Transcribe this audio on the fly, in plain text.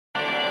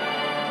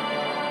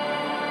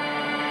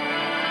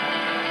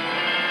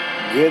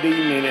Good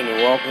evening and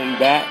welcome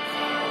back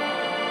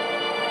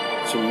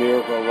to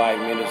Miracle Life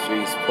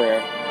Ministries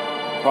prayer,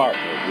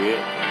 partnered with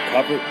and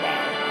covered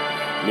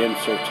by Men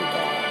Church of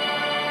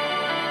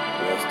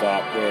God. We'll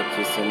start prayer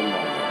just in a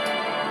moment.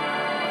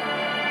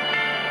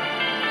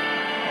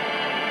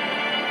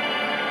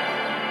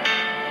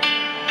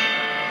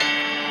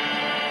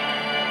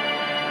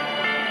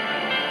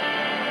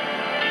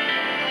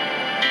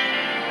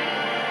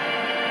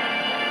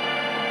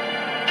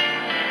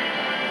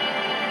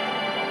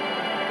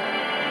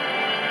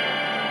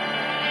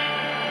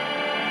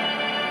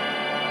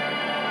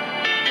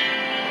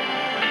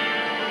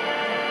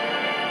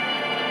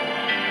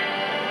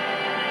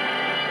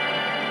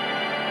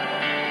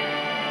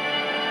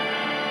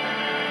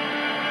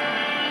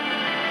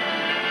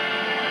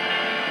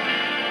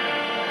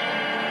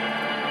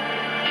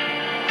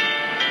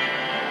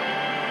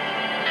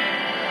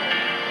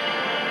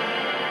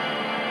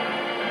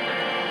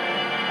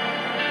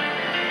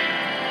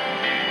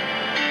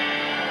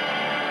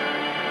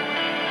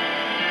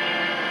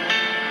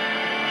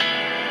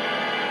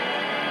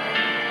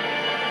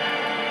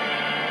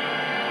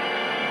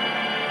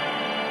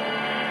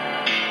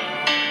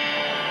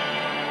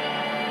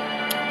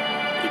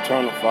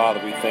 Eternal Father,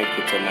 we thank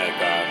you tonight,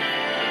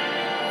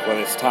 God, for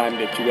this time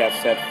that you have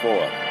set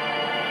forth.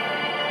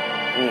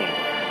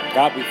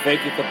 God, we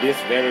thank you for this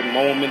very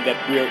moment that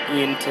we're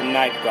in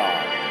tonight,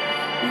 God.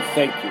 We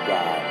thank you,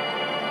 God.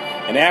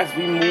 And as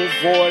we move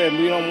forward, and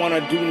we don't want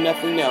to do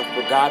nothing else,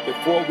 but God,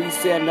 before we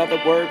say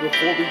another word,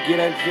 before we get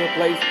into your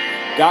place,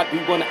 God, we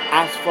want to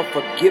ask for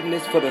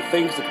forgiveness for the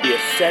things that we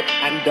have said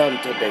and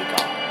done today,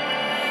 God.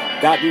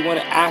 God, we want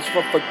to ask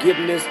for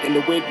forgiveness in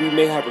the way we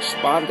may have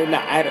responded,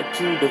 the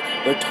attitude,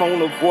 the tone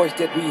of voice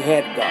that we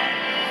had, God.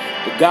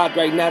 But God,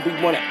 right now, we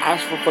want to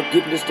ask for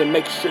forgiveness to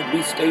make sure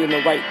we stay in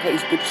the right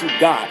place with you,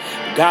 God.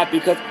 God,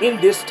 because in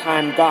this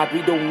time, God,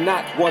 we do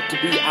not want to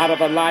be out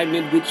of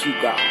alignment with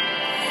you, God.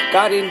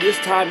 God, in this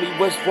time, we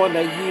just want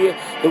to hear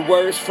the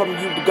words from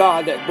you,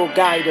 God, that will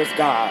guide us,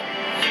 God.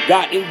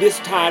 God, in this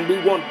time,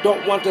 we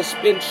don't want to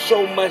spend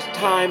so much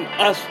time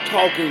us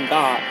talking,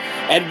 God,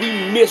 and we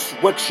miss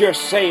what you're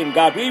saying,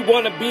 God. We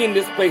want to be in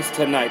this place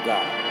tonight,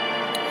 God,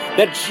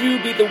 that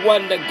you be the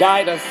one that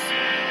guide us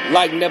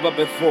like never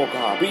before,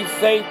 God. We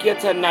thank you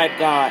tonight,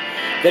 God,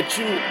 that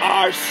you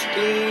are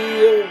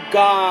still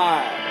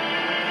God.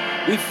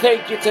 We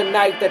thank you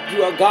tonight that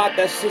you are God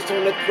that sits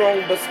on the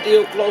throne, but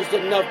still close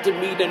enough to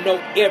me to know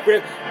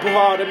every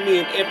part of me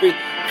and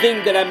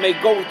everything that I may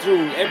go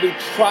through, every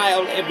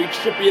trial, every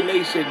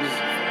tribulation,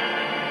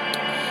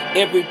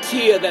 every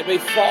tear that may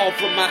fall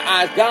from my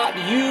eyes. God,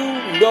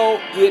 you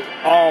know it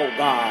all,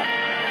 God.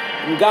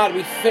 And God,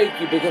 we thank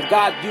you because,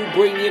 God, you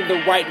bring in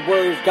the right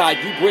words, God.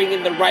 You bring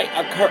in the right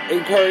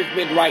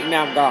encouragement right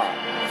now, God.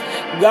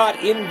 God,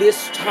 in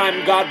this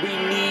time, God, we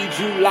need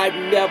you like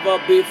never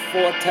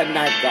before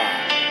tonight,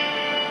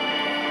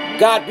 God.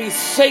 God, we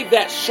say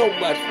that so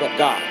much, but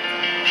God,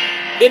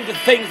 in the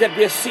things that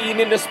we're seeing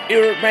in the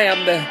spirit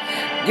realm, the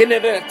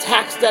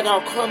attacks that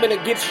are coming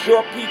against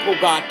your people,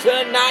 God,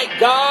 tonight,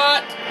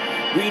 God,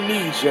 we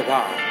need you,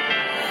 God.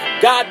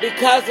 God,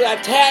 because the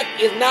attack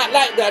is not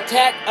like the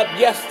attack of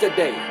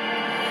yesterday.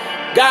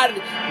 God,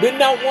 we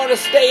don't want to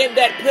stay in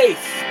that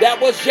place that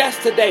was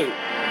yesterday.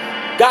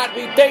 God,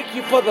 we thank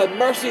you for the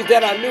mercies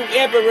that are new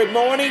every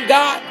morning,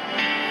 God.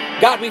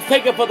 God, we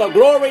thank you for the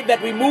glory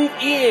that we move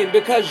in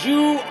because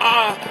you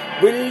are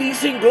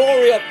releasing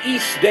glory of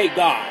each day,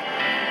 God.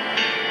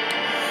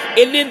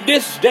 And in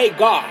this day,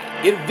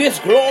 God, in this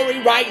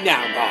glory right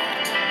now,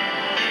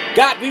 God.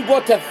 God, we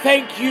want to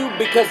thank you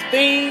because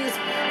things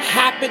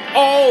happen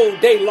all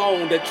day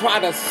long to try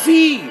to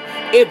see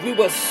if we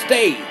will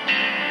stay.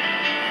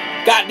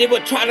 God, they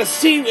were trying to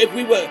see if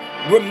we would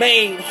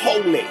remain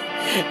holy.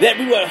 That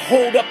we would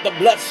hold up the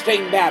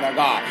bloodstained banner,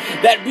 God.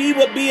 That we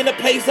would be in a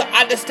place of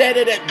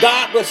understanding that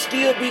God will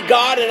still be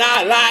God in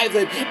our lives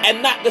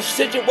and not the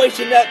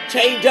situation that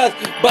changed us,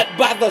 but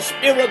by the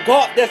Spirit of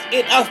God that's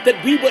in us that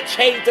we would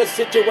change the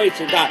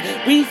situation, God.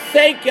 We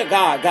thank you,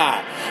 God,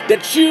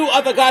 that you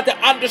are the God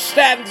that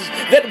understands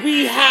that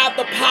we have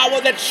the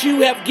power that you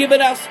have given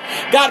us.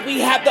 God,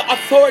 we have the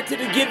authority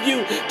to give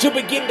you to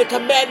begin to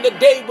command the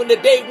day when the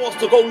day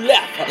wants to go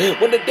left,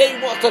 when the day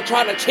wants to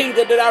try to change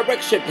the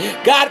direction.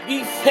 God,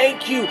 we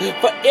thank you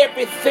for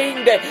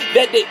everything that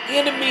the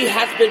enemy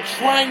has been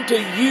trying to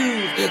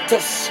use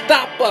to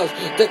stop us,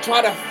 to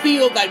try to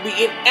feel that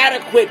we're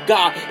inadequate,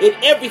 God, in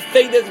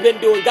everything that's been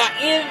doing. God,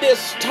 in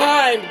this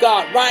time,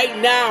 God, right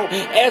now,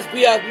 as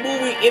we are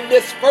moving in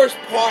this first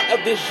part of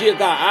this year,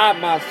 God,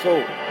 my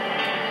soul.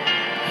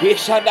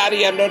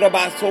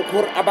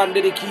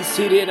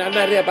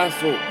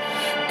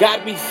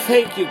 God, we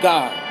thank you,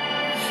 God.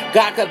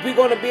 God, because we're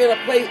going to be in a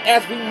place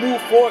as we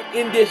move forward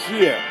in this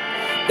year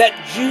that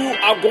you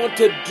are going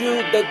to do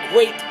the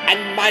great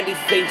and mighty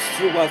things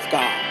through us,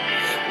 God.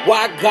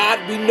 Why,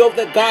 God, we know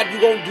that, God,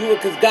 you're going to do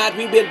it because, God,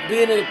 we've been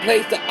being in a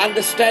place to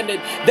understanding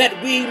that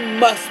we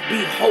must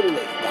be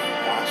holy.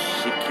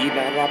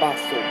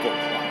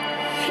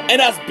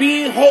 And us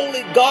being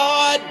holy,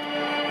 God,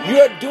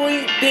 You're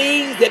doing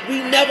things that we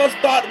never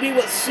thought we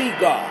would see,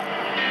 God.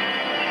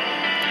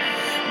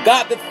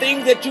 God, the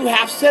things that you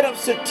have set up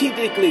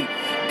strategically,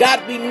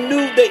 God, we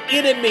knew the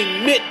enemy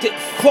meant it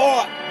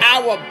for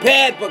our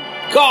bad, but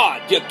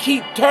God, you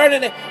keep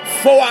turning it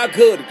for our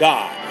good,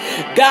 God.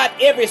 God,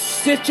 every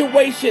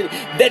situation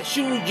that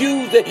you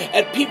use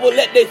and people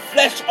let their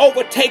flesh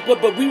overtake,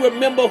 but we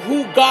remember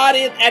who God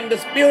is and the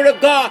Spirit of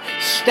God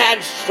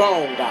stands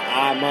strong, God.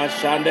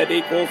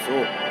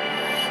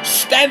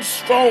 Stand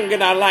strong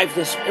in our lives,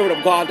 the Spirit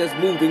of God that's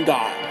moving,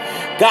 God.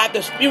 God,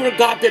 the Spirit of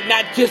God did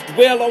not just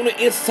dwell on the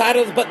inside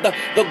of us, but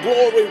the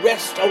glory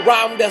rests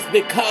around us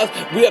because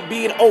we are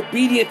being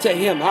obedient to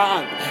Him.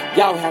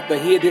 Y'all have to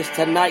hear this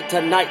tonight.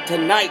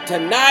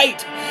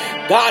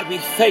 God, we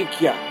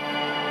thank you.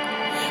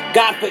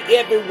 God, for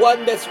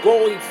everyone that's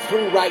going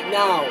through right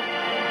now,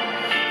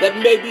 that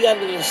may be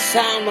under the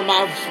sound of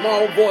my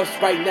small voice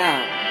right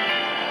now.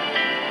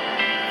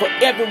 For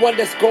everyone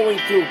that's going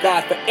through,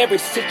 God, for every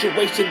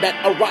situation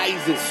that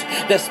arises,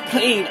 that's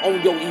playing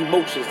on your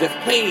emotions, that's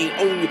playing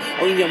on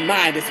your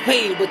mind, that's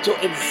playing with your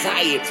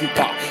anxiety,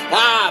 God.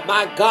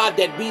 My God,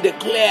 that we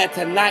declare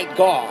tonight,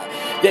 God,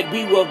 that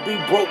we will be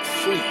broke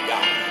free,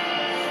 God.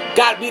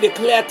 God, we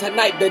declare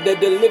tonight that the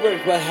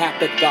deliverance will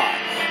happen, God.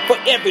 For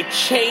every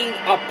chain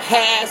of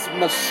past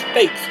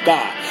mistakes,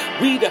 God,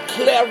 we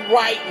declare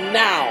right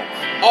now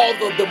all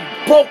of them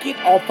broken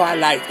off our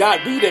lives. God,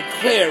 we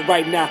declare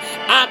right now.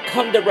 I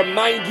come to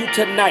remind you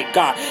tonight,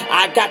 God.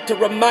 I got to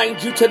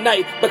remind you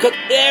tonight because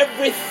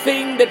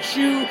everything that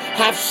you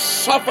have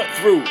suffered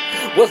through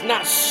was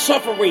not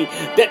suffering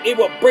that it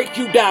will break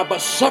you down,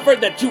 but suffer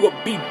that you will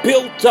be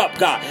built up,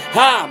 God.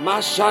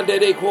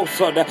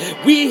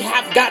 We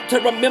have got to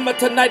remember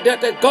tonight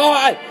that the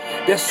God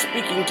that's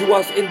speaking to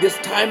us in this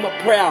time of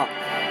prayer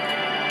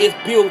is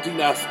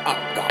building us up,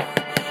 God.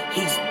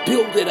 He's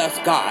building us,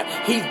 God.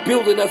 He's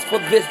building us for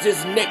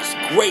this next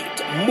great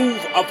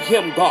move of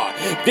Him, God.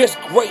 This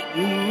great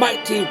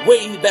mighty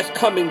wave that's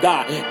coming,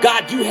 God.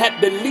 God, you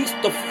had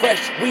released the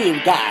fresh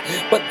wind, God.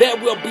 But there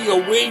will be a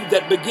wave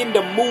that begin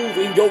to move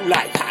in your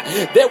life.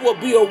 There will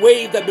be a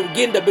wave that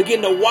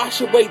begin to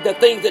wash away the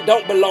things that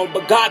don't belong.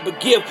 But God will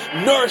give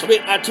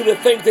nourishment unto the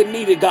things that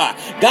need it, God.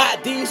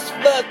 God, these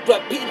floods,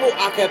 but people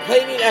are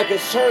complaining and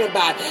concerned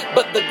about.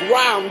 But the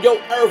ground, your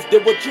earth,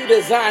 that what you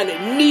designed, it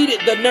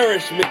needed the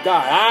nourishment,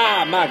 God.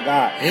 My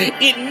God.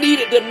 It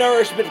needed the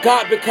nourishment,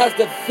 God, because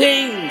the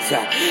things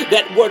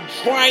that were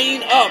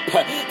drying up,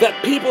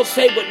 that people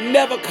say would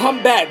never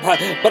come back.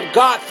 But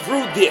God,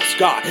 through this,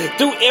 God,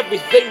 through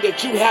everything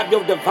that you have,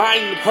 your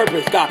divine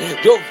purpose, God,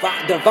 your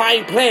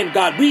divine plan,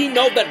 God, we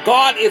know that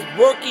God is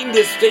working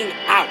this thing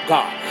out,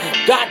 God.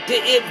 God,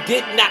 it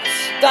did not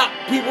stop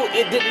people.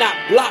 It did not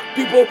block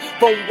people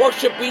from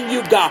worshiping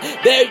you, God.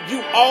 There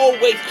you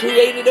always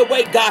created a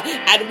way, God,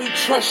 and we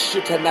trust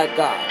you tonight,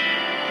 God.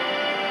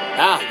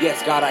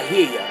 Yes, God, I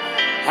hear you.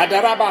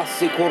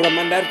 Hadarabasi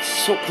koramandar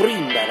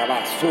sokrinda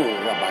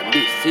rabasura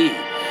bandisi.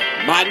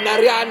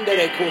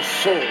 Manariandere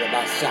kosora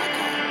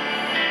basaka.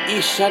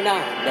 Ishana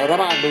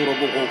narabando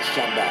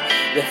roboshanda.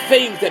 The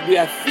things that we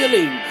are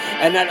feeling,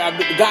 and that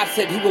God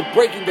said He was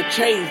breaking the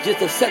chains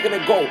just a second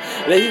ago.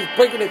 That He's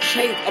breaking the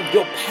chains of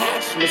your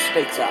past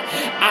mistakes.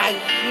 I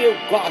hear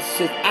God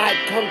says, I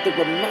come to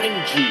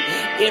remind you,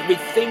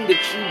 everything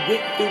that you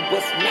went through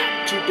was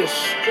not to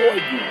destroy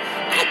you.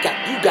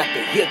 You got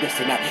to hear this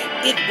tonight.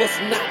 It was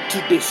not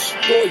to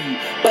destroy you,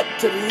 but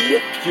to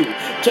lift you,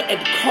 to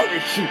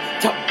encourage you,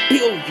 to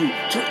build you,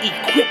 to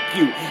equip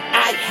you.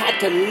 I had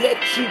to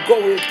let you go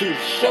and to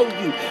show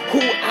you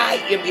who I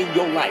am in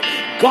your life.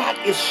 God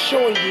is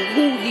showing you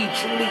who He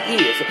truly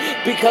is,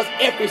 because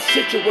every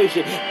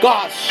situation,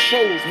 God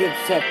shows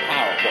Himself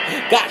powerful.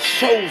 God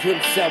shows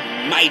Himself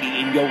mighty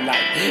in your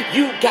life.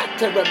 You got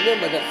to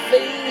remember the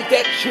things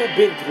that you've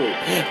been through.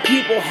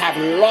 People have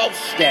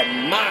lost their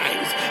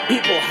minds.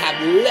 People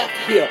have left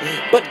here,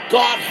 but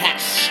God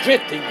has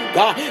strengthened you,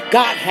 God.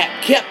 God has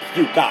kept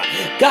you, God.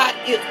 God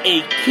is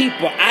a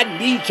keeper. I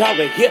need y'all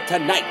to hear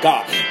tonight,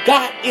 God.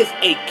 God is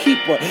a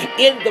keeper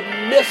in the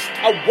midst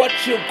of what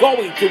you're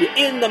going through,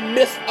 in the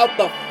midst of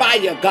the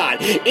fire,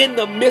 God, in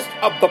the midst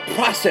of the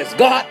process.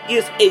 God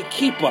is a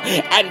keeper,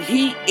 and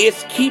He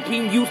is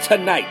keeping you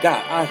tonight,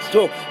 God. God,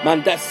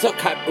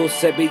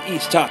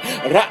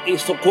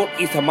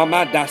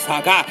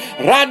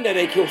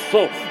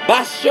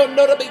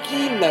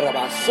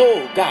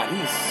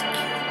 He's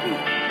keeping.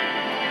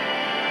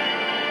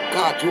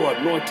 God, your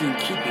anointing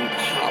keeping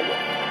power.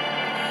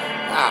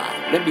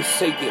 Let me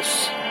say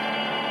this.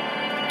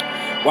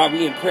 While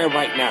we in prayer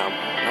right now,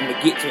 I'm going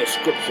to get to a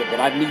scripture, but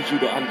I need you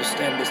to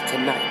understand this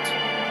tonight.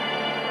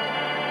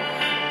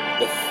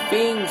 The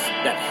things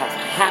that have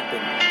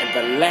happened in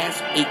the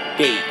last 8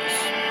 days,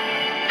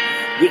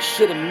 which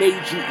should have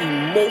made you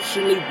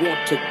emotionally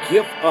want to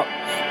give up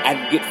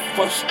and get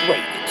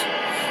frustrated,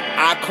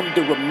 I come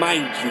to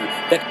remind you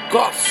that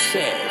God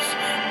says,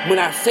 when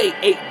I say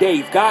 8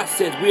 days, God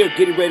says we are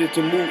getting ready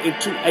to move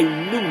into a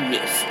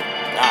newness.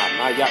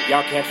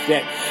 Y'all catch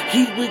that?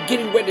 We're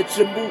getting ready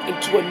to move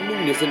into a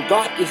newness, and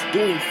God is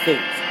doing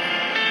things.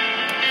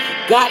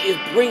 God is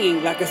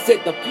bringing, like I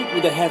said, the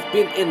people that has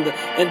been in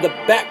the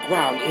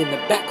background, in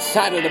the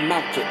backside of the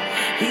mountain.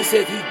 He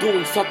says he's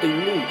doing something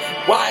new.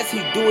 Why is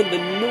he doing the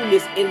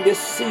newness in this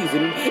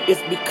season? It's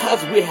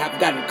because we have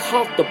gotten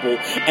comfortable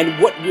in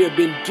what we've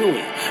been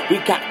doing. We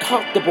got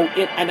comfortable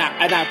in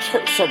our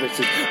church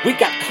services. We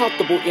got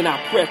comfortable in our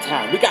prayer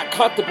time. We got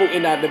comfortable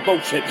in our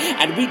devotion.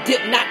 And we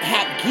did not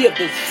give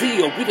the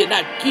zeal. We did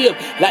not give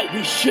like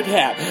we should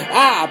have.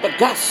 But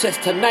God says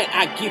tonight,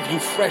 I give you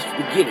fresh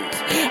beginnings.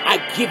 I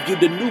give you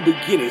the new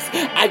beginnings.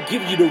 I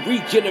give you the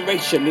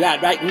regeneration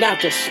right now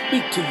to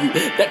speak to you,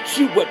 that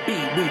you would be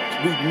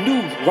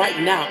renewed right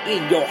now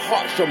in your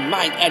heart, your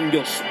mind, and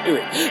your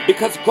spirit.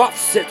 Because God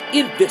says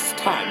in this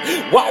time,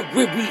 where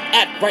we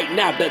at right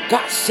now, that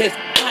God says,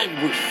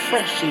 I'm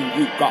refreshing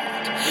you, God.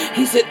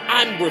 He said,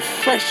 I'm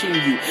refreshing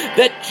you,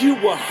 that you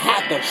will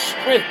have the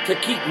strength to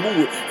keep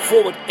moving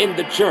forward in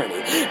the journey.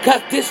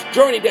 Because this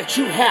journey that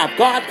you have,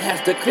 God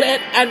has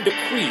declared and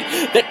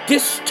decreed that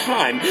this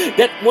time,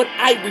 that when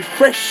I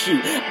refresh you,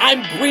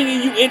 I'm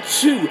bringing you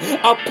into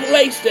a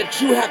place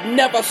that you have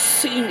never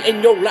seen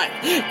in your life.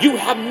 You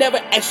have never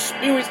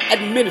experienced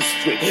in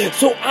ministry.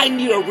 So I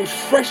need a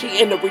refreshing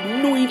and a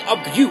renewing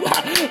of you,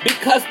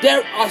 because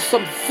there are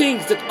some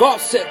things that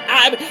God said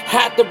I've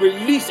had to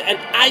release, and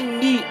I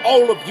need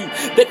all of you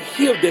that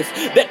hear this,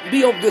 that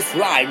be on this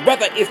line,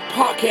 whether it's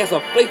podcast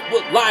or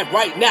Facebook Live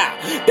right now,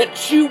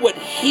 that you would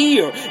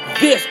hear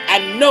this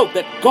and know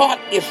that God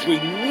is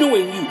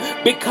renewing you,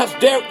 because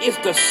there is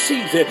the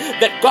season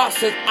that God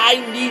says, I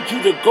need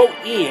you to go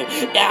in,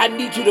 and I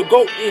need you to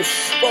go in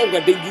stronger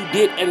than you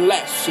did in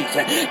last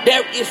season.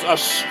 There is a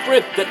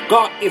strength that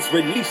God is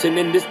releasing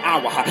in this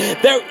hour.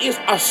 There is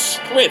a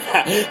strength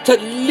to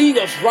lead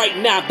us right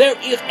now. There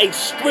is a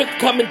strength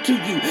coming to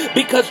you,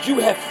 because you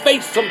have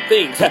faced some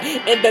things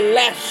in the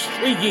last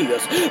 3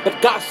 years.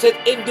 But God said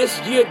in this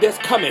year that's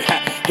coming,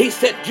 He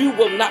said you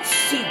will not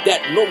see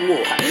that no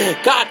more.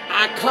 God,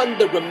 I come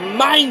to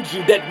remind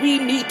you that we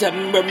need to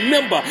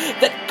remember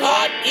that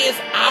God is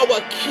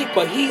our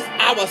keeper. He's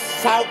our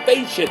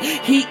salvation.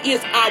 He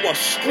is our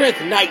strength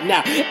right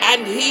now.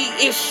 And He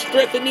is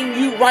strengthening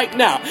you right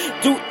now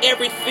through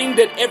everything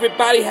that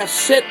everybody has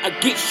said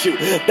against you.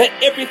 That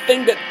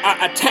everything that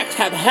attacks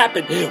have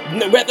happened,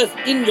 whether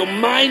it's in your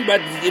mind,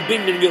 whether it's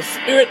been in your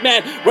spirit,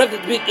 man, whether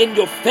it's been in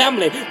your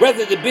family,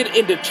 whether it's been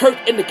in the church,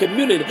 in the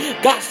community.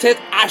 God says,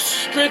 I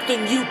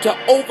strengthen you to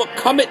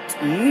overcome it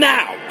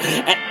now.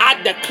 And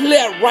I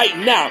declare right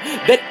now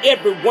that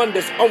everyone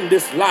that's on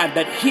this line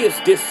that hears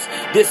this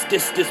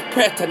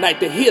prayer tonight,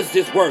 that hears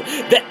this word,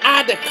 that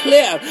I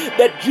declare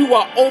that you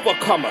are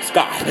overcomers,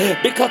 God,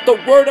 because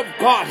the word of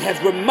God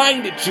has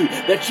reminded you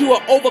that you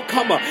are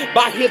overcomer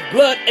by His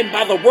blood and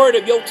by the word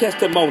of your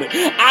testimony.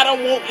 I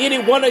don't want any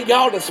one of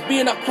y'all to be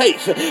in a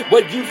place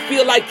where you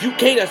feel like you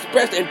can't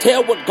express and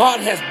tell what God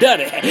has done.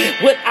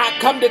 When I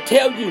come to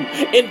tell you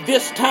in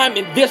this time,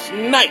 in this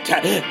night,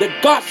 that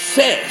God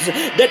says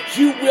that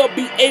you will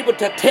be able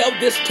to tell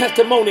this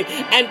testimony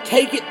and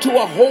take it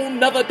to a whole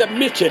nother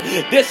dimension.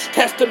 This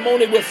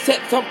testimony will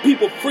set some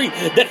people free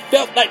that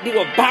felt like they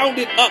were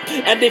bounded up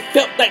and they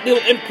felt like they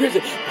were in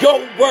prison. Your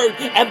word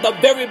and the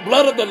very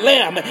blood of the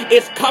Lamb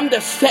is come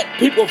to set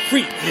people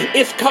free.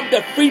 It's come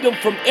to free them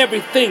from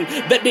everything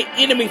that the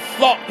enemy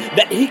thought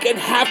that he can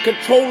have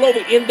control over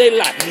in their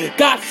life.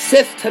 God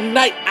says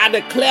tonight, I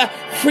declare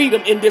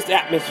freedom in this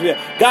atmosphere.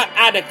 God,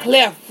 I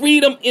declare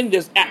freedom in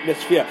this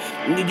atmosphere.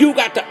 You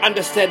got to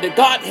understand that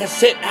God has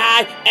said,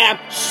 I am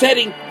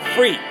setting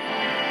free.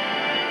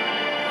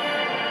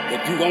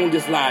 If you own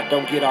this line,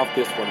 don't get off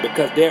this one,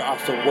 because there are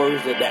some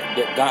words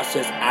that God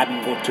says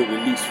I'm going to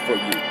release for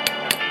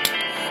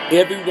you.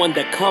 Everyone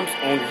that comes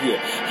on here,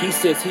 He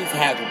says He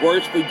has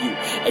words for you,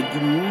 and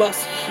you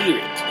must hear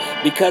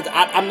it. Because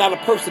I'm not a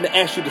person to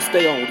ask you to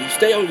stay on. You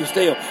stay on, you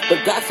stay on.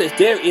 But God says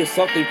there is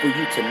something for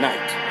you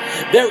tonight.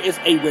 There is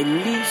a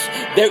release.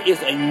 There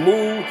is a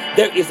move.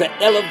 There is an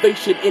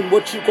elevation in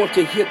what you're going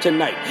to hear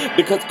tonight.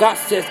 Because God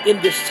says in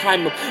this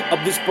time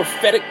of this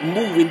prophetic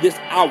move in this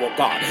hour,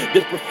 God,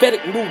 this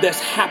prophetic move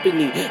that's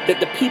happening, that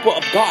the people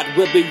of God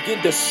will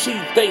begin to see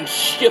things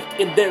shift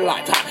in their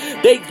lives.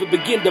 They will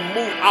begin to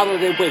move out of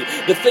their way.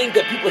 The thing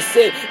that people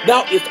said,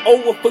 now it's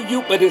over for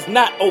you, but it's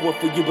not over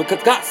for you.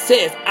 Because God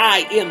says,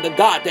 I am the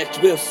God that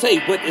will say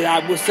what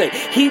I will say.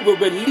 He will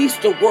release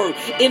the word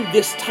in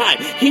this time.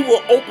 He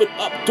will open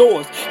up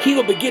doors. He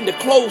will begin to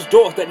close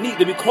doors that need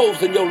to be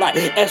closed in your life.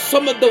 And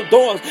some of the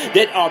doors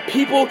that are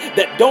people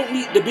that don't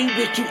need to be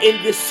with you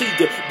in this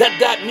season. That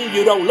doesn't mean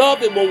you don't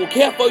love them or won't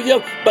care for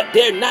you, but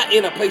they're not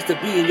in a place to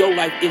be in your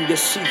life in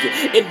this season.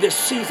 In this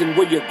season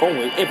where you're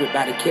going,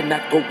 everybody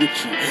cannot go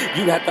with you.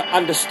 You have to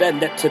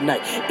understand that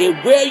tonight.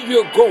 And where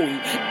you're going,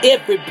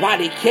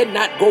 everybody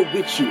cannot go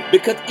with you.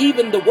 Because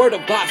even the word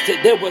of God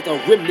said there was a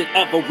remnant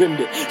of a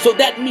remnant. So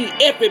that means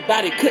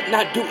everybody could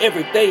not do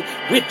everything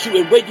with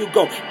you. And where you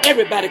go,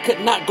 everybody Everybody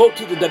could not go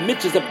to the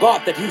dimensions of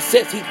God that he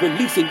says he's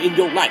releasing in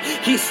your life.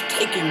 He's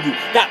taking you.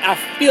 God, I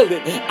feel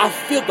it. I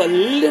feel the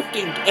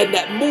lifting and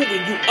that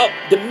moving you up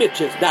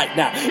dimensions right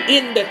now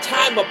in the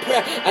time of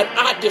prayer. And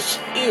I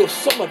just feel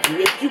some of you,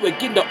 if you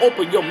begin to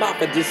open your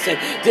mouth and just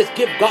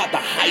give God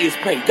the highest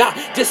praise. God,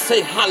 just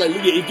say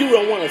hallelujah. If you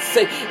don't want to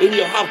say in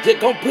your house,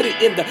 just go put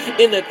it in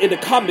the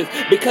comments,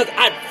 because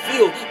I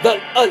feel the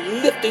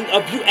lifting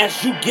of you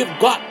as you give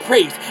God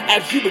praise,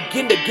 as you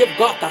begin to give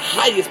God the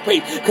highest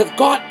praise, because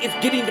God is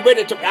getting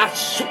ready to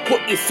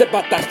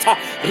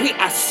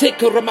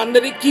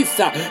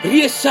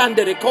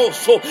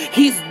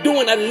he's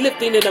doing a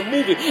lifting and a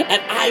moving,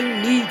 and I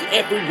need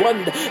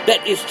everyone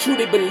that is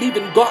truly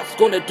believing God's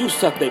going to do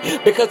something,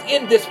 because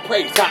in this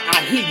praise,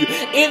 I hear you,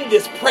 in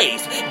this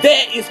praise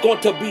there is going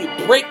to be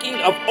breaking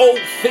of old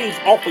things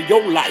off of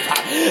your life.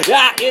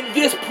 In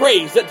this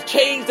praise, the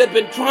chains that have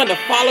been trying to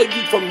follow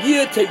you from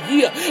year to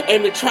year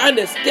and been trying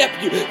to step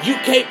you, you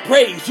can't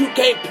praise, you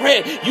can't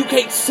pray, you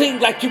can't sing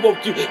like you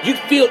want to, you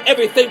feel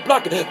everything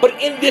blocking. But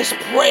in this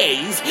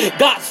praise,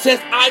 God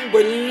says, I'm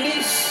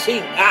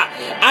releasing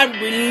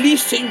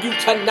you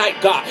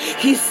tonight, God.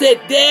 He said,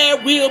 there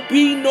will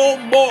be no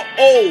more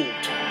old.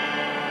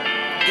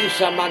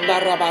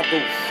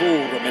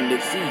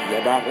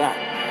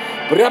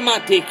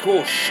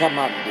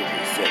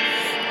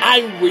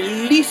 I'm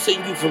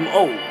releasing you from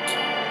old.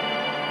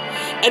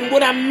 And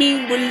when I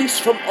mean release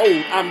from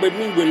old, I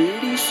mean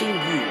releasing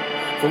you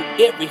from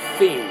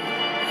everything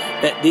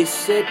that they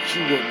said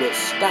you would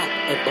stop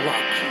and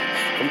block you.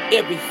 From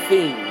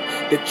everything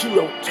that you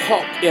don't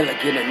talk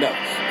elegant enough,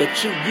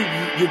 that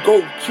you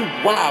go too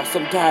wild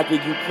sometimes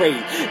when you pray.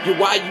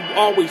 Why you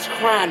always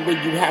crying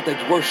when you have to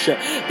worship.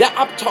 That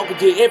I'm talking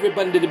to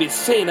everybody that be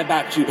saying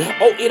about you,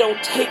 oh, it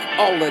don't take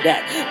all of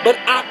that. But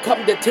I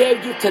come to tell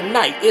you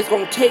tonight, it's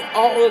going to take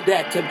all of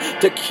that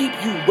to keep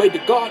you where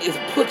God is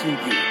putting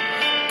you.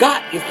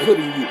 God is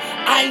putting you.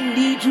 I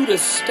need you to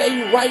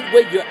stay right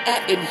where you're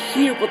at and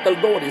hear what the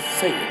Lord is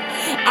saying.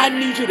 I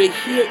need you to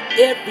hear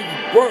every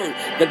word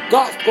that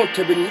God's going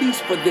to release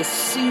for this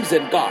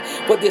season, God,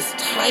 for this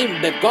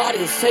time that God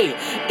is saying.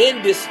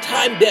 In this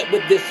time that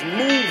when this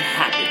move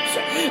happens,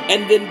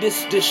 and then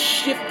this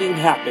shifting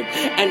happens,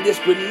 and this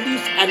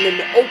release and then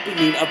the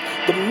opening of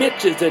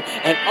dimensions and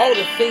all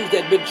the things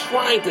that have been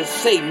trying to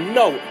say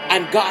no,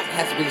 and God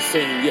has been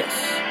saying yes.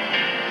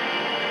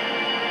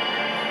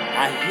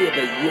 I hear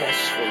the yes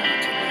for you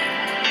tonight.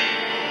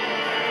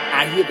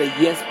 I hear the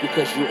yes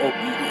because you're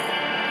obedient.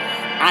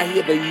 I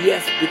hear the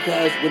yes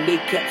because when they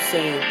kept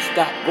saying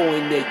stop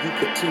going there, you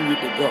continue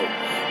to go.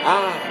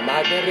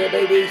 My baby,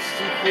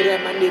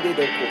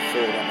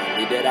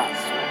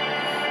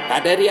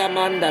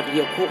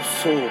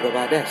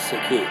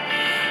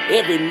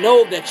 every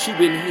no that you've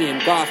been hearing,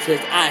 God says,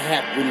 I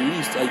have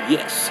released a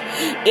yes.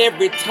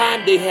 Every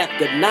time they have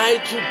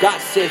denied you, God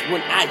says,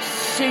 when I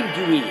send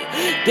you in,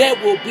 there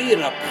will be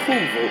an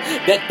approval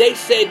that they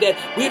say that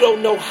we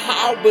don't know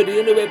how, but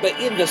anyway, but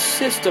in the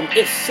system,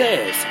 it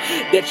says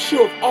that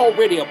you have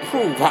already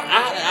approved.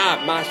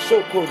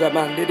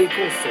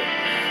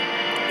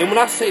 And when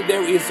I say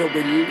there is a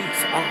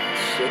release,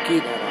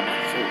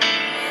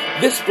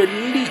 this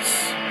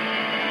release,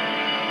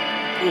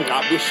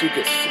 I wish you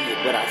could see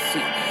it, but I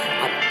see.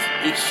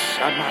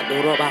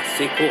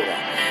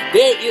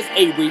 There is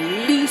a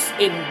release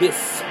in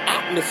this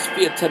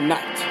atmosphere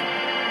tonight.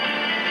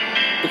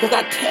 Because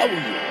I tell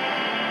you,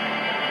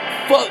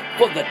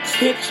 for the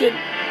tension,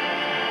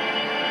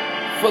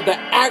 for the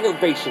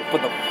aggravation, for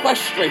the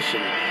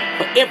frustration,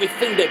 for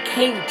everything that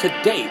came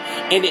today,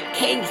 and it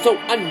came so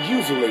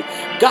unusually,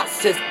 God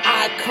says,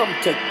 I come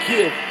to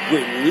give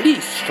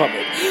release from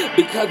it.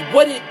 Because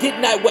what it did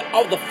not, what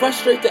all the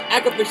frustration, the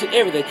aggravation,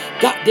 everything,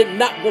 God did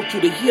not want you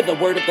to hear the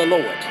word of the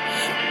Lord.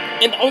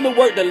 And the only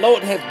word the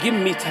Lord has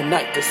given me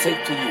tonight to say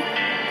to you,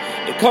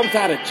 it comes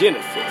out of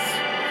Genesis,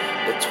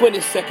 the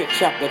 22nd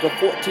chapter, the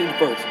 14th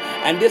verse.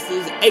 And this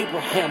is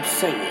Abraham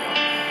saying,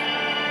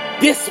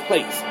 this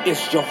place is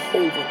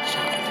Jehovah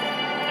Jireh.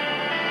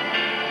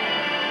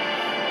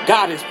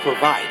 God is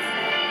providing.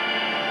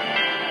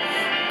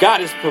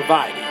 God is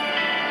providing.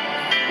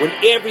 When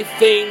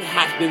everything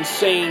has been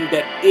saying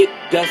that it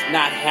does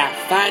not have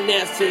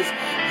finances,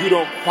 you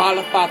don't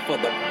qualify for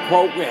the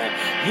program,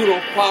 you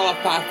don't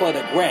qualify for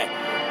the grant.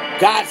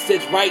 God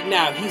says right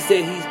now, he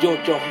said he's your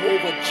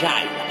Jehovah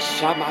Jireh.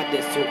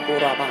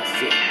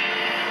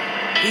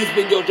 He's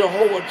been your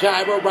Jehovah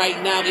Jireh right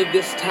now in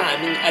this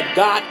time. And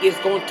God is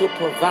going to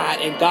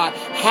provide, and God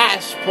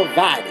has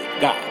provided.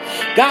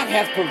 God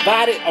has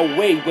provided a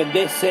way when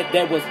they said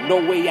there was no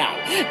way out.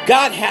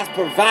 God has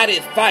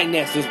provided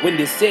finances when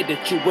they said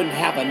that you wouldn't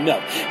have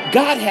enough.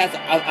 God has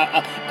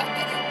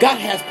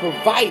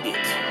provided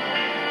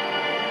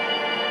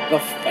the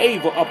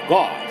favor of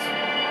God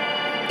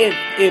in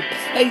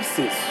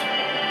places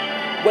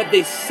where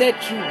they said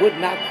you would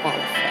not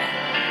qualify.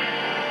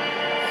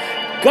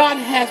 God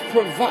has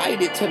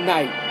provided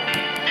tonight.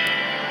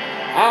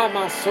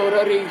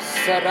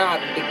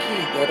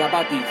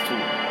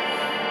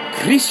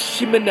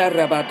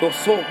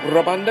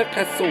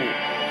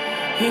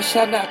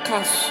 Hishana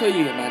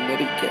Kasoye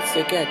Mandiri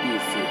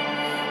Ketsekadisi.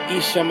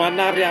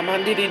 Ishamanaria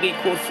Mandiri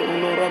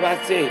Kosono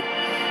Rabase.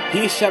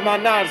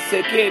 Hishamanar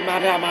Seke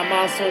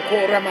Maramamaso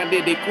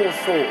Koramandiri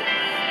Koso.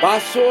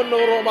 Basono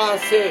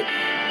Romase.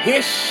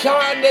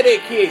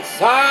 Hishandereke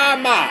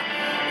Sama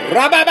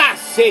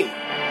Rababase.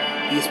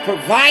 He's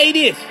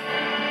provided.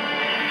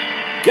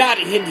 God,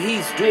 and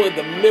He's doing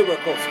the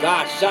miracles.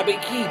 God,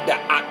 Shabiki da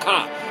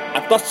Aka.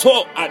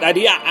 Ataso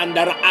Adaria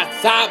Andara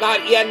Asaba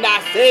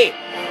Yandase.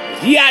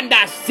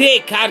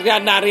 Yandase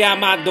Karanaria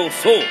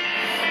Mandoso.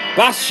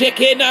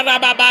 Bashekena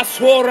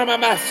Rababaso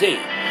Ramamase.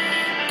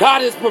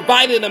 God is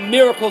providing the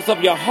miracles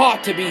of your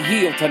heart to be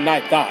healed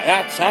tonight, God.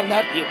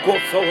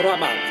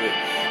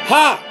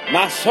 Ha,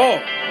 my soul.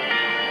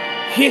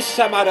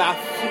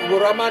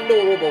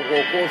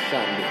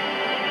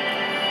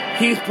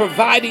 He's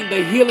providing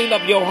the healing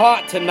of your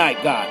heart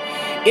tonight, God.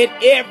 In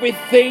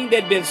everything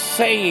that's been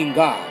saying,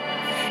 God,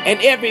 and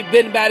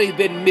everybody's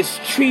been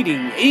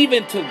mistreating,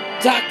 even to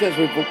doctors'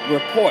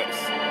 reports.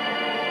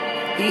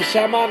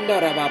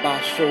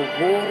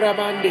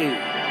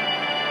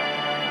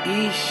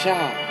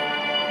 Isha,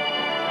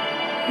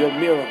 your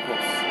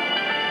miracles.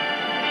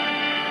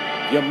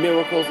 Your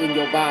miracles in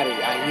your body.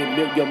 I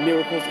hear your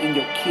miracles in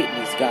your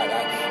kidneys, God.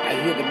 I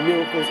hear the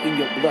miracles in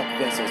your blood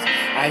vessels.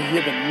 I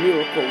hear the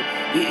miracle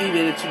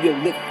even into your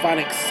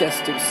lymphatic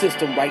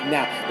system right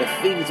now. The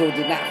things are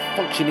not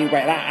functioning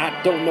right. I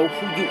don't know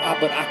who you are,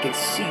 but I can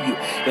see you.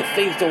 The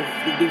things don't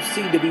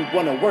seem to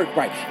want to work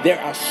right.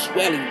 There are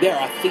swelling. There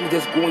are things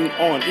that's going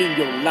on in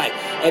your life,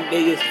 and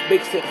it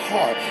makes it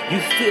hard. You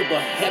feel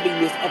the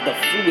heaviness of the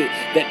fluid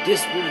that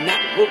this will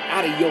not work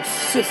out of your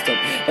system.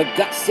 But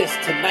God says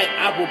tonight,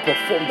 I will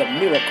perform the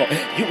miracle.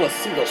 You will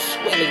see the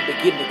swelling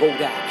begin to go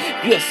down.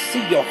 You'll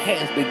see your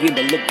hands begin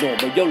to look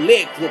normal. Your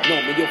legs look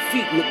normal. Your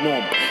feet look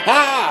normal.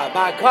 Ah,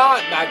 my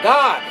God, my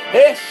God.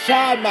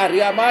 Esha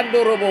Maria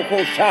Mando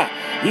Robokosha.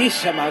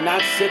 Isha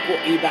Mananseko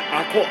Ida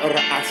Ako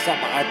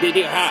Raasama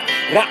Adiha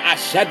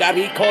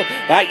Raashadariko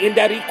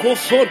Indariko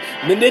Son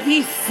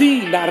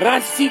Menedisi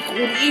Narasiko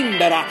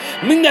Indara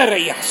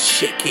Minaria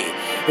Sheke.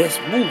 It's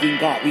moving,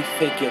 God. We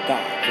thank you,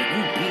 God, for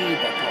you being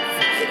the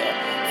provider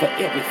for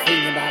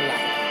everything in our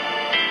life.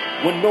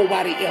 When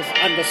nobody else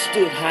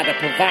understood how to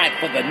provide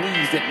for the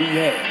needs that we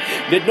had.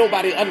 That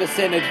nobody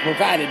understood and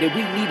provided, that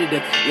we needed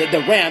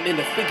the ram in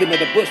the thicket of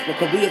the bush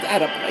because we was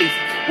at a place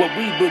where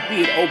we were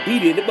being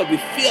obedient, but we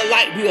feel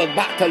like we were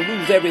about to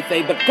lose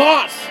everything. But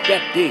God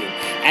stepped in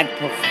and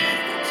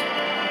provided.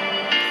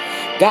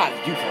 God,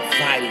 you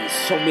providing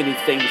so many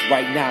things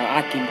right now.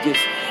 I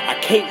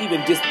can't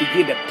even just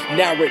begin to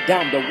narrow it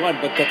down to one,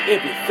 because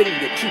everything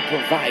that you're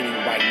providing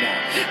right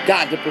now,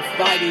 God, the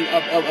providing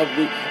of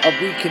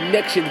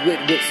reconnection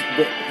with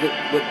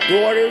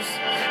daughters,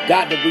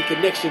 God, the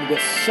reconnection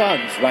with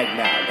sons right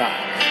now,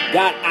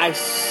 God, I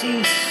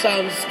see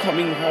sons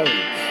coming home,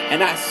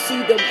 and I see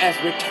them as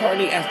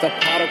returning as the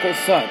prodigal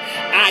son.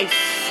 I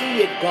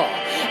see it, God.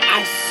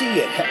 I see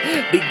it.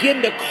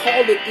 Begin to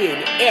call it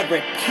in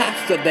every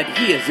pastor that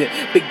hears it.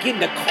 Begin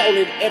to call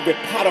in every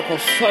prodigal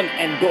son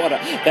and daughter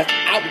that's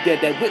out there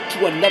that went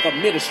to another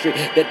ministry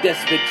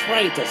that's been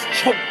trying to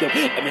choke them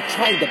and been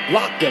trying to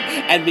block them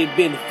and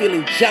been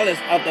feeling jealous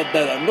of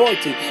the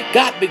anointing.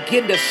 God,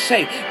 begin to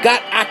say,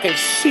 God, I can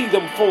see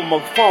them from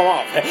afar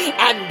off,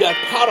 and the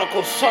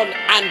prodigal son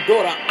and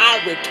daughter are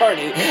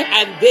returning,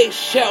 and they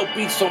shall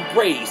be some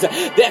praise.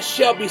 There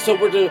shall be some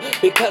return,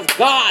 because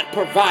God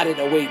provided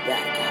a way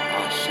back.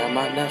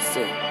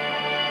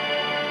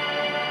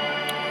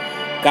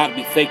 God,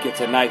 we thank you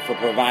tonight for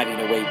providing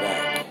a way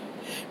back.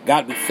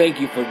 God, we thank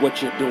you for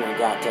what you're doing,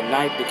 God,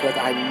 tonight, because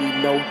I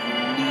know you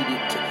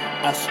needed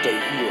us to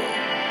hear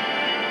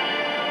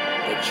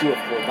that you're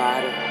a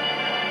provider,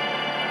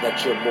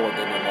 that you're more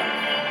than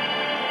enough.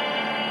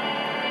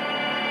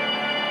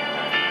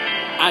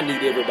 I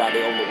need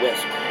everybody on the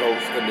West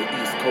Coast and the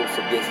East Coast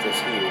of this that's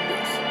hearing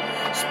this,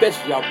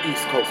 especially y'all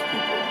East Coast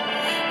people.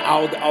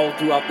 All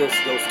throughout those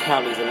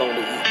counties along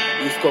the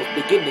East Coast,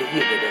 begin to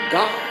hear that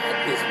God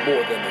is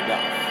more than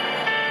enough.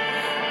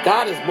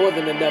 God is more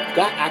than enough.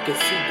 God, I can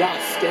see God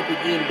stepping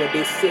in where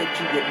they said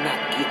you would not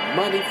get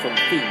money from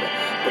FEMA,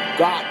 but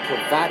God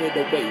provided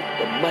a way.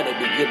 The money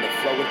began to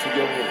flow into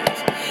your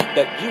hands.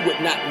 That you would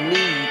not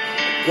need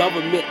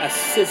government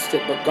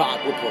assistance, but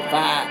God will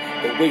provide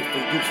the way for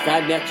you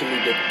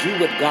financially to do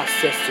what God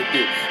says to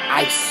do.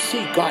 I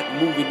see God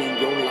moving in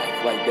your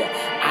life like that.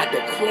 I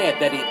declare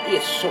that it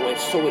is so, and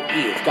so it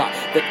is, God.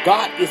 That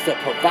God is a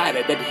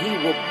provider, that He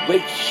will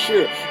make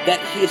sure that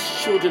His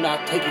children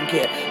are taken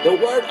care of. The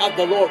word of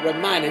the Lord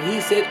reminded,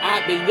 He said,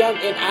 I've been young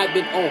and I've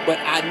been old, but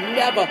I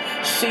never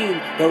seen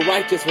the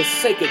righteous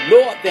forsaken,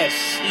 nor their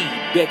seed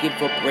begging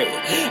for bread.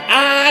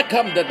 I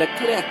come to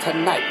declare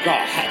tonight,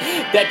 God,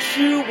 that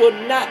you will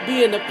not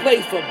be in a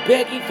place for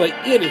begging for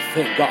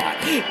anything, God.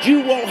 God.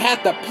 You won't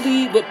have to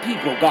plead with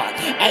people, God.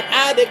 And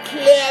I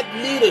declare,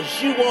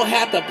 leaders, you won't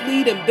have to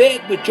plead and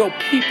beg with your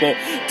people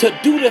to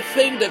do the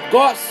thing that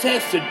God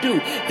says to do.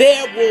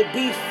 There will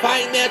be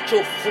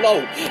financial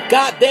flow.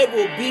 God, there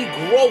will be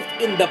growth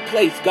in the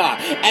place, God.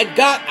 And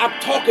God, I'm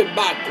talking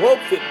about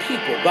growth with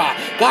people, God.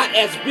 God,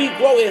 as we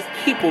grow as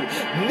people,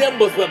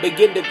 numbers will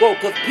begin to grow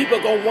because people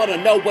are going to want to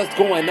know what's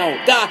going on.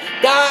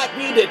 God,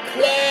 we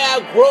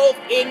declare growth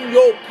in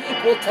your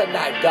people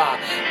tonight, God.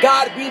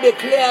 God, we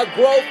declare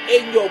growth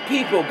in your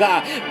people,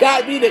 God.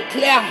 God, we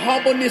declare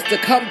humbleness to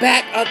come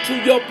back unto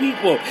your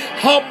people.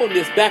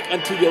 Humbleness back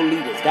unto your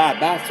leaders, God.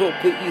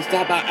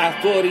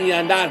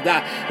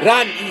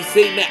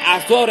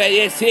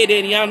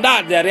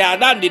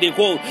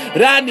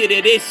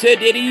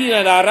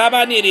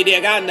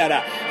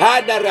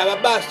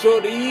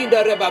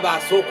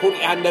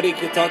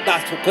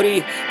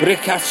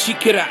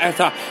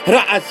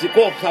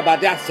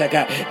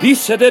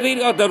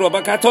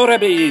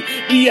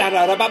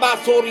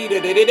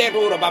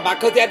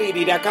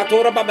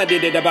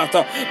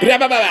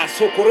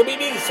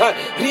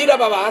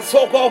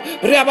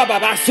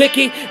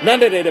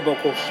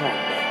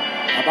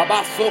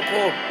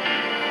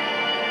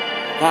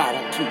 God,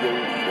 unto your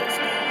leaders,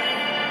 God.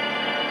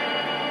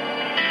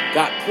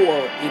 God, pour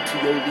into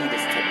your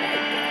leaders tonight,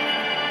 God.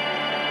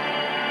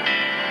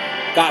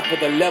 God, for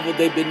the level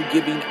they've been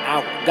giving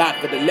out. God,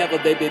 for the level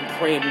they've been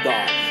praying,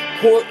 God.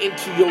 Pour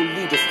into your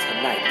leaders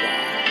tonight,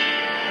 God.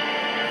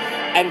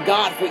 And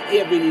God, for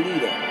every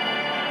leader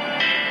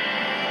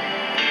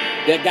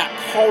that got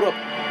caught up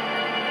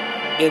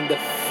in the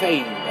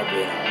fame of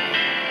it all,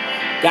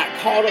 got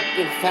caught up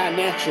in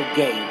financial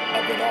gain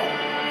of it all,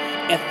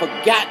 and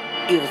forgot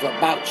it was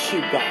about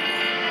you, God,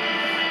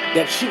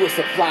 that you will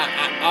supply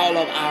all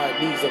of our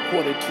needs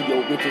according to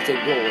your riches and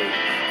glory,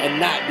 and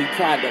not be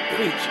trying to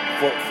preach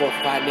for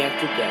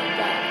financial gain,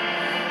 God.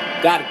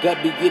 God,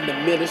 begin to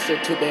minister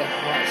to their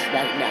hearts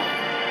right now.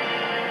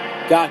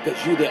 God, because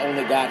you're the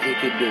only God who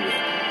can do it.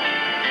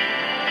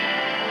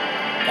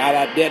 God,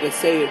 I dare to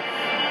say it.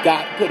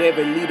 God, put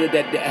every leader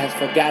that has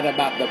forgotten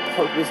about the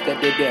purpose that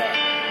they're there.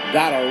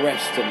 God,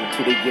 arrest them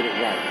until they get it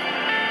right.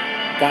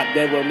 God,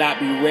 there will not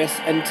be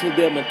rest until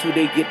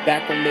they get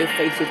back on their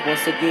faces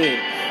once again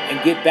and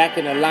get back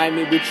in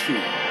alignment with you.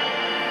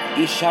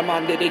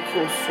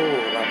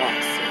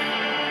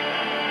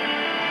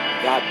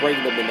 God, bring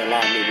them in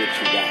alignment with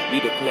you, God. We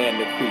declare and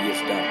decree it's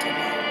done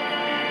tonight.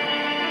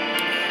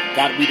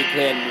 God, we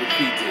declare and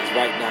decree this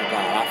right now,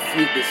 God. I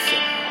feel this.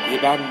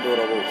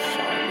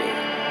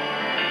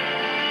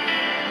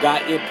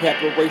 God, in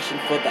preparation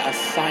for the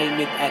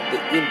assignment at the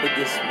end of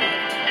this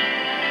month.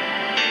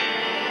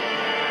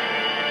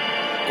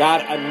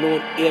 God,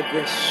 anoint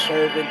every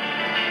servant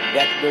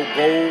that will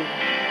go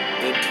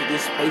into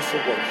this place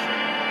of worship.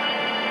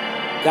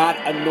 God,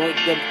 anoint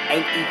them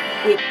and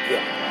equip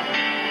them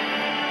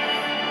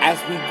as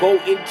we go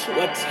into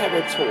a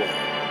territory.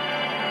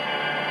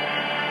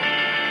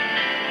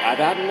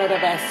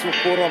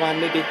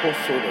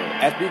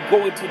 As we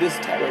go into this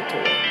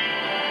territory.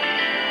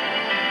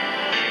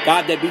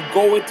 God, that we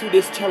go into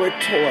this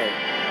territory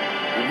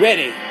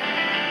ready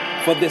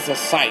for this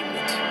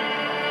assignment.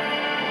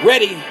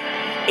 Ready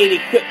and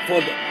equipped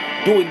for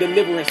doing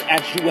deliverance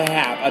as you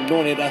have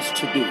anointed us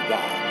to do,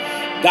 God.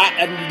 God,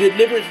 and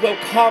deliverance will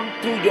come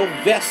through your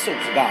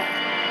vessels, God.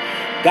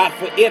 God,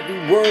 for every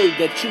word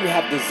that you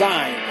have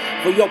designed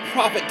for your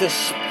prophet to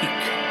speak.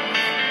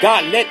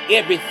 God, let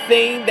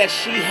everything that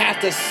she has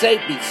to say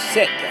be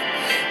said.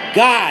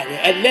 God,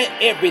 and let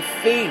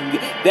everything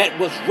that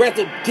was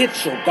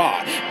residential,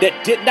 God,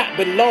 that did not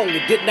belong,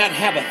 that did not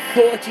have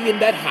authority in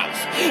that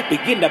house,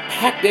 begin to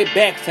pack their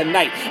bags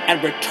tonight and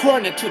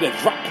return it to the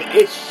drop.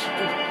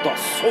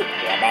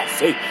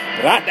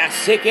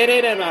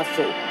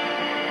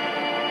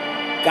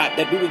 God,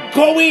 that we would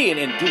go in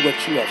and do what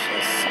you have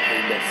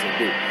assigned us to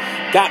do.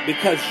 God,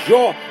 because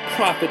your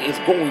prophet is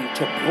going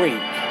to bring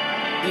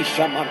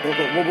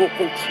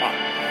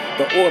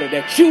the order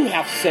that you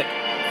have set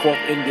forth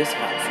in this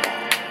house, God.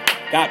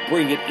 God,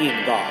 bring it in,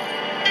 God.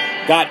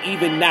 God,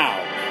 even now,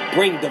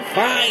 bring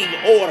divine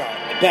order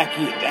back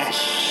in.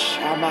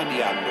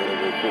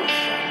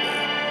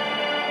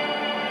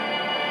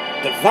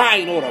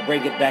 Divine order,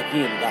 bring it back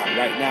in, God.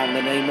 Right now, in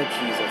the name of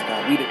Jesus,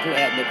 God, we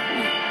declare and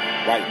decree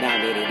right now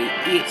that it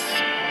is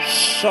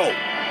so.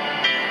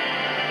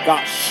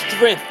 God,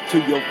 strength to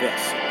your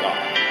vessel,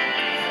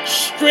 God.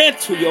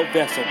 Strength to your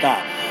vessel,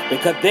 God.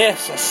 Because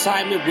this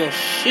assignment will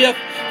shift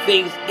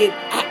things in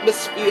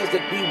atmospheres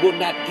that we will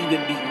not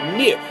even be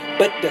near.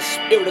 But the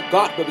Spirit of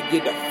God will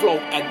begin to flow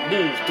and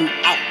move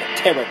throughout the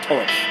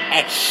territory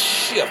and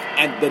shift,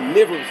 and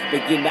deliverance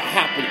begin to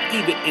happen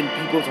even in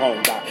people's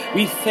homes, God.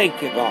 We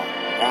thank you, God.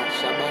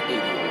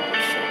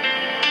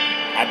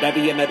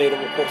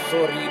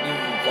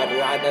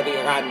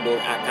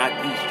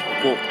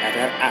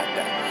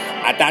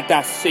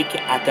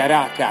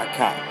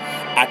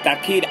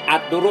 Atakir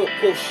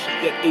adorokos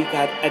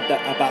ikat ada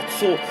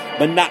abatso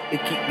benak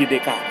ikit di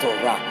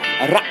dekatora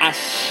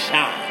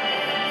raasha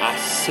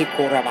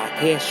asikora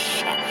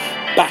bakesha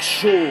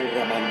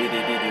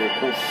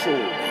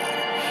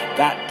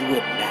God, do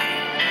it now.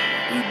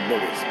 We know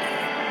it's done.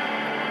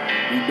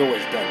 We know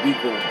it's done. We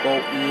will go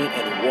in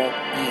and walk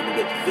in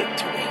with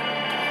victory.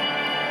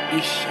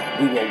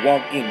 We will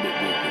walk in with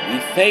victory. We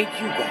thank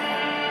you, God.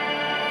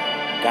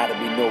 God,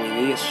 we know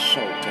it is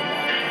so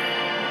tonight.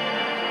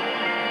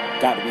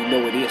 God, we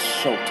know it is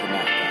so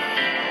tonight, God.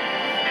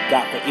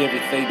 God, for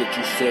everything that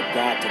you said,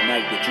 God,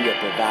 tonight, that you have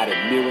provided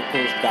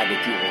miracles, God,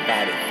 that you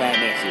provided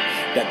finances,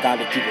 that God,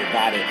 that you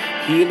provided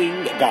healing,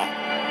 God,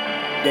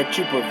 that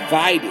you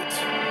provided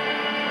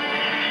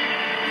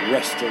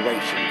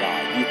restoration,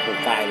 God. You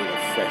provided a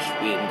fresh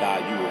wind,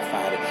 God. You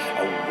provided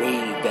a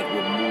wave that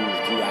will move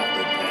throughout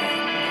the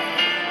land.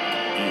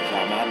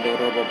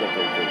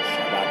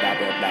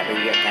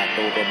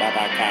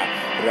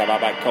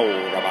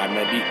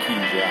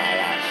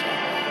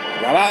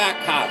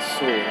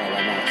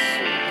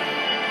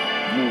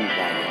 Move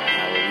by your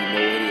power. We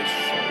know it is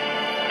so.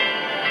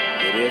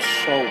 It is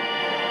so.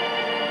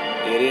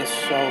 It is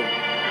so.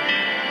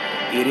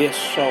 It is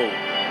so.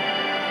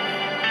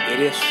 It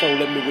is so.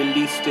 Let me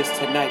release this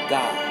tonight,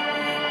 God.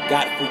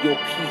 God, for your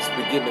peace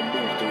begin to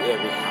move through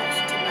every house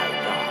tonight,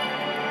 God.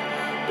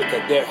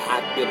 Because there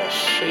has been a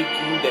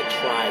shaking that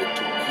tried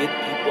to get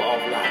people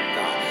offline,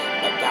 God.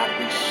 But God,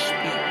 we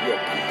speak your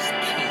peace.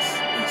 Peace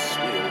be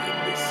still in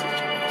this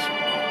situation,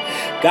 God.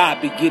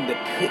 God, begin to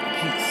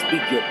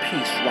speak your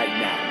peace right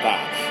now,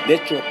 God.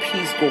 Let your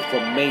peace go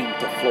from Maine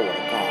to Florida,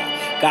 God.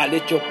 God,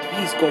 let your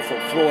peace go from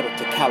Florida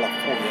to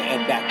California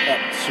and back up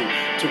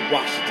to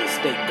Washington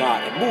State,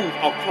 God, and move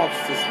across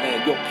this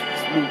land. Your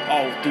peace move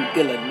all through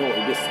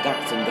Illinois,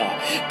 Wisconsin, God.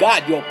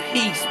 God, your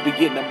peace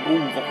begin to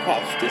move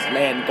across this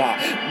land, God.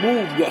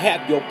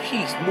 Have your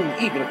peace move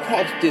even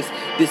across this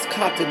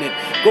continent.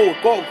 Go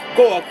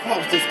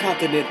across this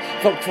continent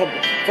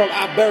from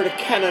Alberta,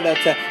 Canada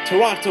to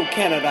Toronto,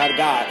 Canada,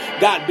 God.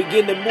 God,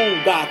 begin to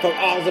move, God, from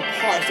all the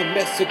parts of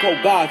Mexico,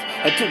 God,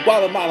 and to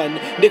Guatemala,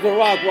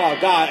 Nicaragua,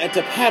 God, and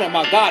to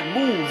Panama, God,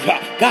 move.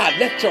 God,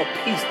 let your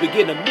peace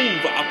begin to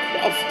move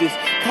across this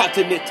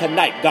continent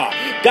tonight, God.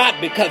 God,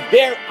 because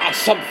there are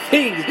some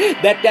things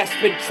that's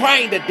been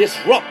trying to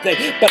disrupt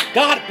it. But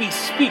God, we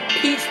speak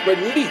peace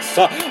release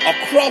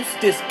across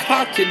this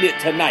continent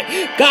tonight.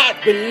 God,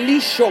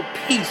 release your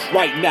peace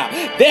right now.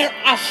 There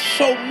are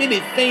so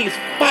many things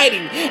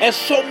fighting and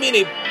so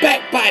many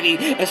backbiting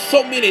and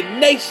so many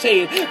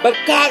naysaying. But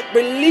God,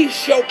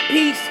 release your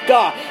peace,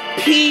 God.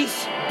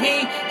 Peace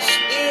be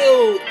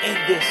still in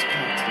this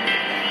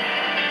continent.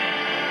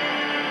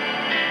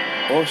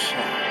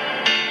 Osha.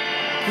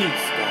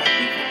 Peace, God.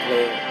 We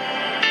declare,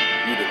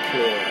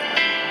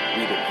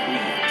 we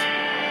decree it.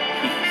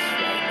 Peace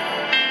right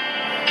now.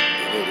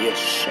 And it is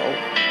so.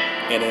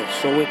 And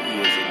so it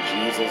is in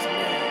Jesus'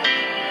 name.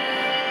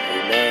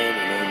 Amen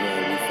and amen.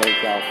 We thank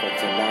y'all for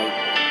tonight.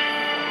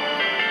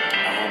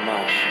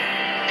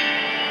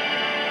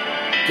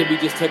 Can we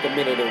just take a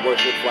minute and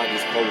worship while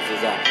this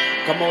closes out?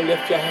 Come on,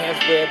 lift your hands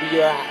wherever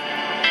you're at.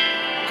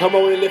 Come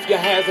on and lift your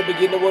hands and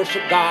begin to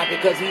worship God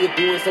because He is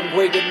doing some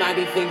great and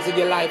mighty things in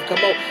your life.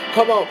 Come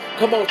on,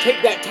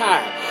 take that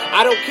time.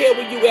 I don't care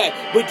where you at,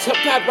 but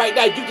sometimes right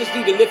now you just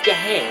need to lift your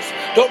hands.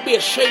 Don't be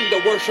ashamed to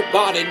worship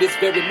God in this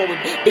very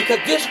moment because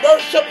this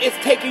worship is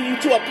taking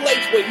you to a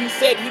place where He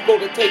said He's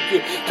going to take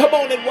you. Come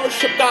on and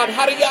worship God.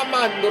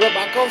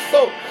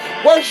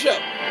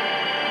 Worship.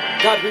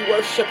 God, we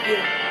worship you.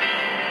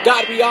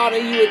 God, we honor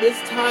you in this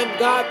time,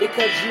 God,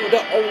 because you're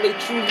the only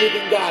true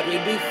living God.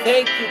 And we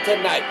thank you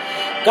tonight.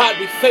 God,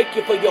 we thank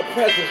you for your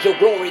presence, your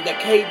glory that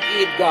came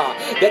in, God,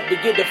 that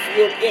began to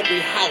fill every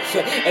house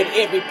and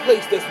every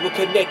place that was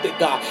connected,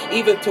 God,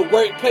 even to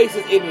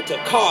workplaces, even to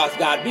cars,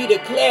 God. We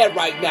declare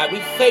right now, we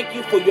thank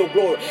you for your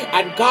glory.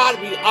 And God,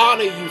 we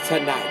honor you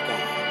tonight,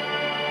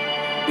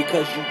 God,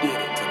 because you did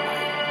it tonight.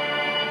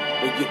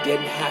 When you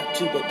didn't have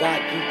to, but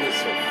God, you've been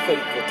so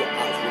faithful to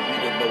us when we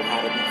didn't know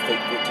how to be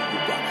faithful to you,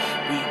 God.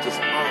 We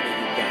just honor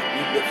you, God.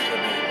 We lift your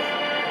name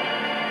up.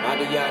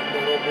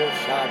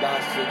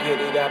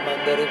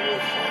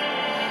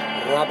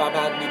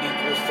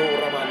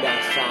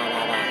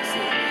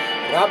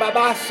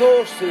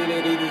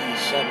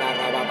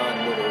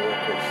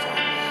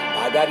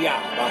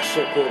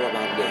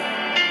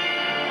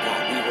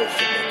 God, we worship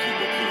the King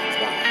of Kings,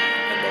 God,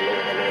 and the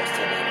Lord of Lords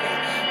tonight, God.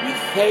 We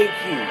thank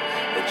you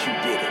that you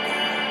did it,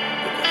 God,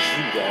 because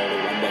you're the only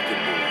one that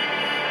can do it.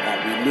 God,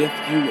 we lift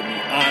you and we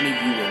honor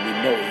you and we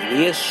know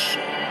it is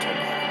so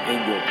tonight in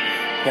your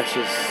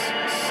precious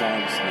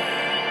Son's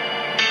name.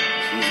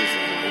 Jesus'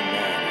 name,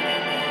 amen and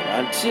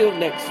amen. Until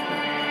next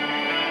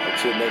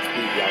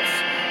week,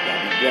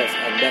 y'all be blessed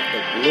and let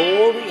the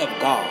glory of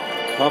God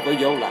cover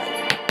your life.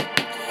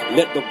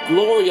 Let the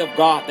glory of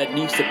God that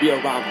needs to be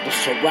around you, to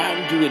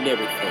surround you in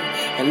everything.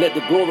 And let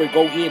the glory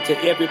go into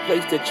every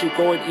place that you're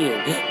going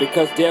in.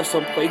 Because there's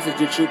some places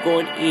that you're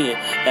going in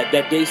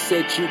that they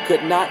said you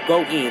could not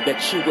go in,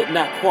 that you would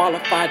not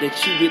qualify,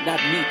 that you did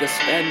not meet the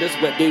standards,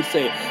 but they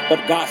say,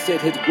 but God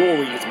said his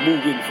glory is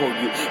moving for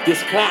you.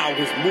 This cloud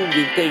is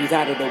moving things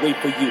out of the way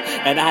for you.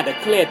 And I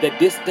declare that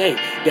this day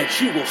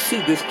that you will see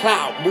this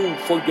cloud move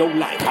for your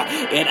life.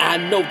 And I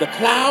know the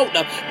cloud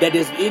that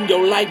is in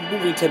your life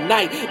moving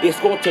tonight is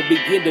going to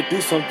begin to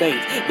do some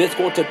things. It's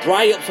going to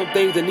dry up some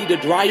things that need to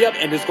dry up,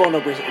 and it's going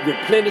to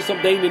replenish some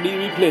things that need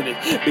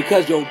replenished.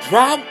 Because your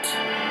drought,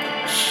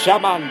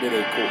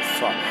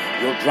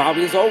 your drought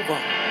is over.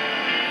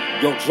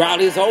 Your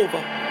drought is over.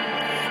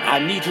 I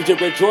need you to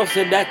rejoice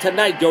in that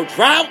tonight. Your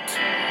drought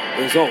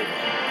is over.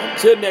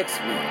 Until next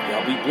week,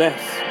 y'all be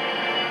blessed.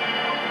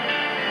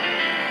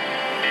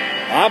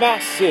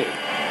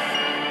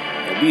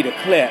 And we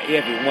declare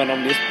everyone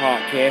on this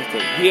podcast to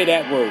hear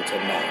that word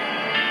tonight.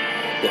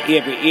 That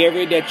every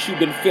area that you've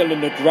been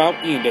feeling the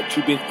drought in, that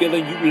you've been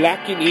feeling you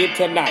lacking in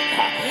tonight,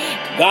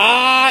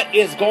 God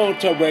is going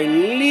to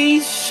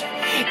release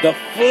the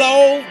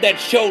flow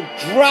that your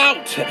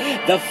drought,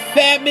 the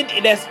famine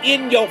that's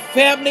in your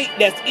family,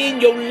 that's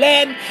in your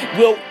land,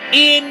 will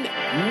end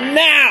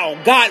now.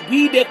 God,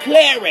 we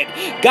declare it.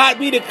 God,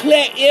 we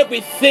declare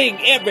everything,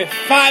 every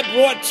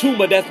fibroid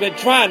tumor that's been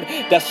trying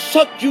to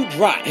suck you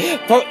dry,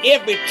 for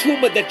every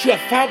tumor that you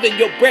have found in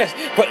your breast,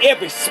 for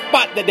every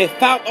spot that they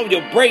found on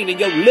your brain and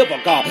your liver,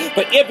 God,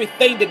 for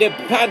everything that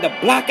they're trying to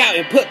block out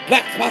and put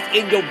black spots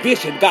in your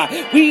vision, God,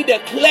 we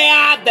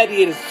declare that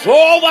it is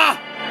over.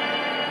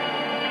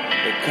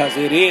 Because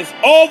it is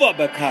over,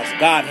 because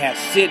God has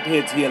sent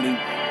his healing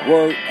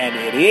word, and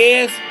it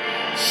is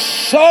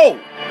so.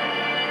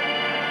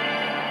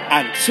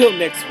 Until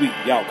next week,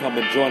 y'all come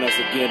and join us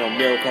again on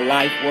Miracle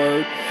Life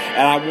Word.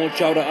 And I want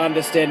y'all to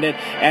understand that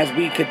as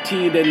we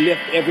continue to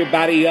lift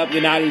everybody up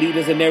and our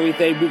leaders and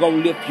everything, we're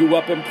going to lift you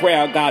up in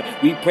prayer, God.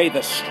 We pray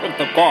the strength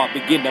of God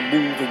begin to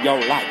move in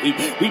your life.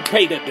 We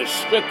pray that the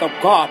strength of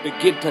God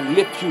begin to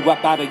lift you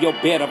up out of your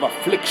bed of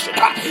affliction.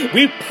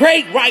 We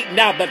pray right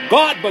now that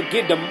God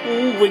begin to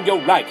move in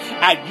your life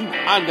and you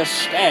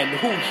understand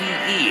who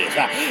he is.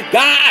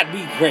 God,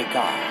 we pray,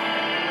 God.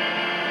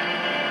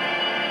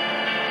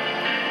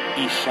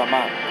 We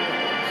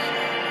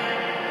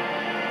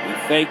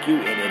thank you,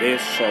 and it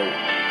is so.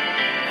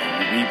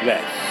 And we be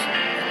blessed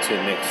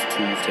until next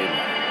Tuesday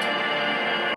night.